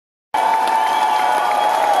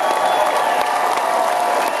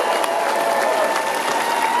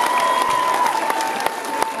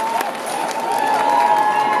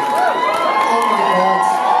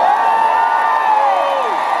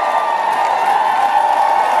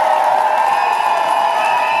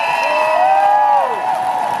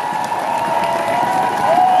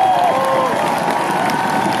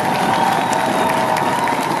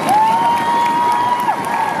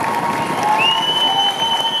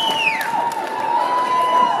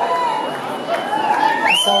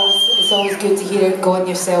good to hear it, "Go on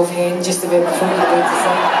yourself, hen," just about before you go to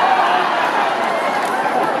sleep.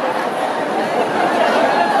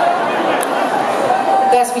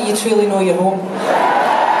 That's when you truly know you're home.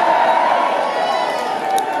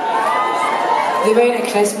 The amount of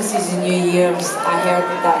Christmases and New Years I heard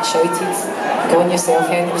that shouted, "Go on yourself,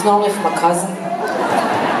 hen." It was normally from my cousin.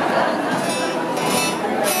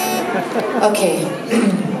 Okay.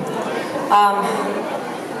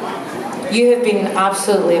 You have been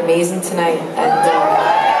absolutely amazing tonight, and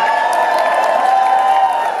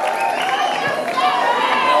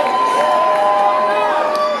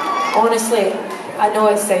honestly, I know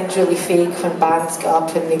it sounds really fake when bands get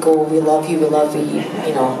up and they go, we love you,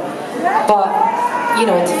 you know. But, you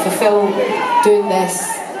know, to fulfill doing this,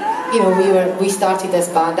 you know, we started this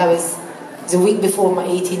band, it was a week before my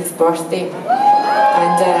 18th birthday,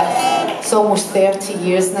 and it's almost 30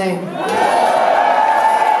 years now.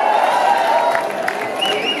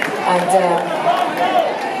 And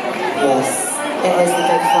yes, it is the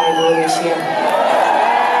big 5-0 this year.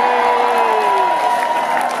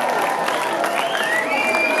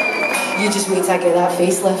 You just wait till I get that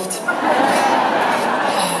facelift.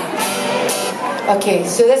 Okay,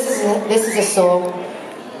 so this is a song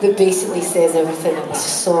that basically says everything. It's a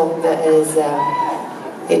song that is,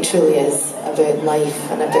 it truly is about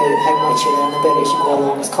life and about how much you learn about it as you go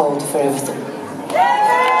along. It's called For Everything.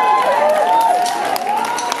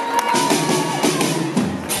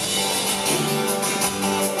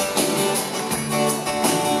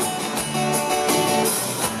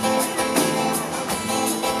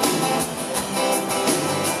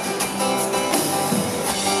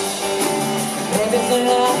 Everything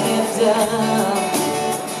I have done,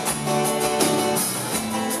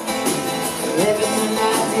 everything I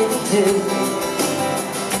didn't do,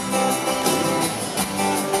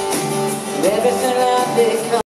 everything I become.